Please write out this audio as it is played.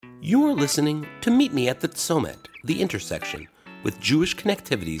You are listening to Meet Me at the Tzomet, the intersection, with Jewish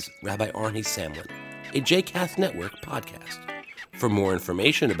Connectivity's Rabbi Arnie Samlin, a JCast Network podcast. For more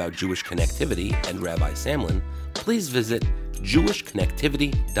information about Jewish Connectivity and Rabbi Samlin, please visit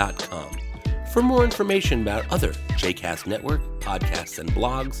jewishconnectivity.com. For more information about other JCast Network podcasts and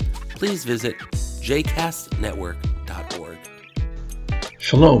blogs, please visit jcastnetwork.org.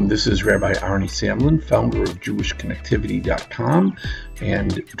 Shalom, this is Rabbi Arnie Samlin, founder of jewishconnectivity.com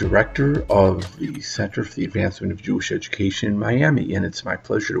and director of the Center for the Advancement of Jewish Education in Miami. And it's my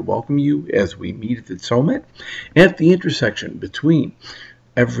pleasure to welcome you as we meet at the Tzomet at the intersection between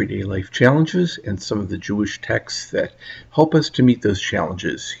everyday life challenges and some of the Jewish texts that help us to meet those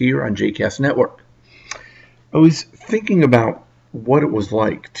challenges here on JCast Network. I was thinking about what it was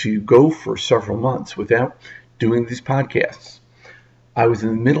like to go for several months without doing these podcasts. I was in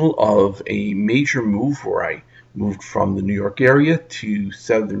the middle of a major move where I moved from the New York area to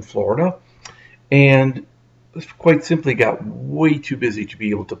southern Florida, and quite simply got way too busy to be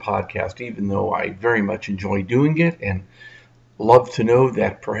able to podcast, even though I very much enjoy doing it and love to know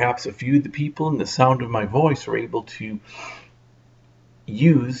that perhaps a few of the people in the sound of my voice are able to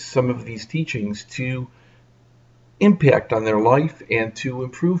use some of these teachings to impact on their life and to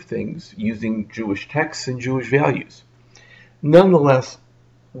improve things using Jewish texts and Jewish values. Nonetheless,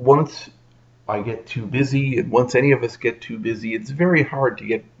 once I get too busy, and once any of us get too busy, it's very hard to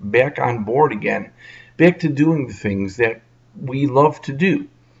get back on board again, back to doing the things that we love to do.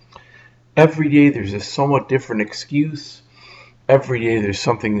 Every day there's a somewhat different excuse. Every day there's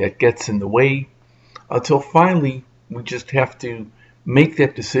something that gets in the way, until finally we just have to make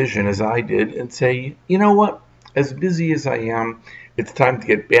that decision, as I did, and say, you know what, as busy as I am, it's time to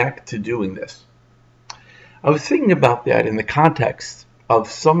get back to doing this. I was thinking about that in the context of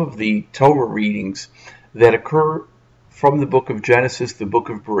some of the Torah readings that occur from the book of Genesis, the book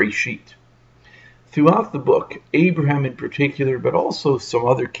of Bereshit. Throughout the book, Abraham in particular, but also some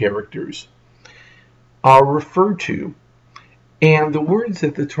other characters, are referred to, and the words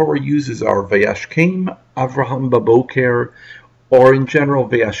that the Torah uses are Vayashkem Avraham Baboker, or in general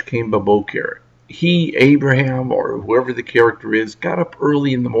Vayashkem Baboker. He, Abraham, or whoever the character is, got up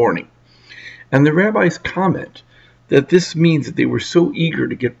early in the morning. And the rabbis comment that this means that they were so eager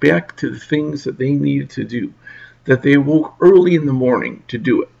to get back to the things that they needed to do, that they woke early in the morning to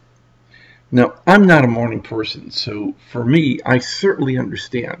do it. Now, I'm not a morning person, so for me, I certainly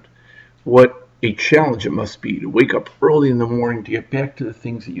understand what a challenge it must be to wake up early in the morning to get back to the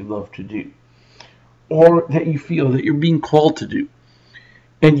things that you love to do, or that you feel that you're being called to do.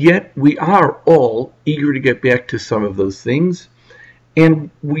 And yet, we are all eager to get back to some of those things. And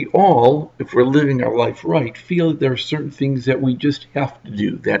we all, if we're living our life right, feel that there are certain things that we just have to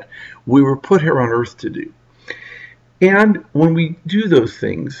do, that we were put here on earth to do. And when we do those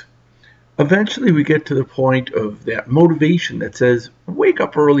things, eventually we get to the point of that motivation that says, wake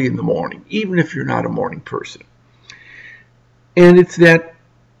up early in the morning, even if you're not a morning person. And it's that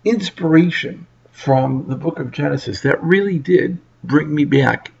inspiration from the book of Genesis that really did bring me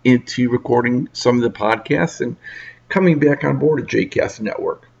back into recording some of the podcasts and coming back on board at JCast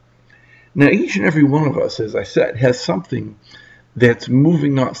Network. Now, each and every one of us, as I said, has something that's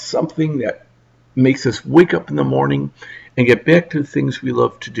moving us, something that makes us wake up in the morning and get back to the things we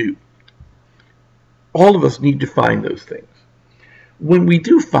love to do. All of us need to find those things. When we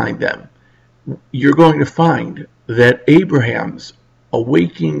do find them, you're going to find that Abraham's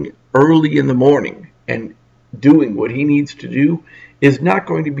awaking early in the morning and doing what he needs to do is not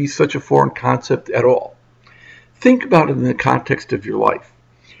going to be such a foreign concept at all. Think about it in the context of your life.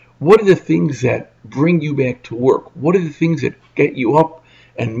 What are the things that bring you back to work? What are the things that get you up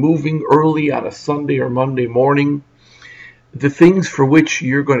and moving early on a Sunday or Monday morning? The things for which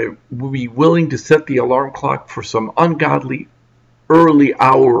you're going to be willing to set the alarm clock for some ungodly early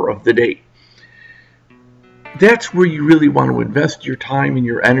hour of the day. That's where you really want to invest your time and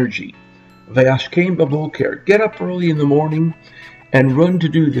your energy. Vayashkem Baboker. Get up early in the morning and run to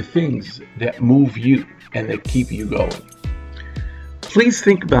do the things that move you and that keep you going. Please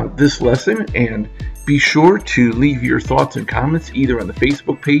think about this lesson and be sure to leave your thoughts and comments either on the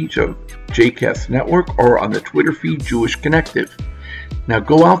Facebook page of JCast Network or on the Twitter feed Jewish Connective. Now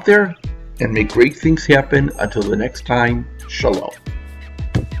go out there and make great things happen. Until the next time, Shalom.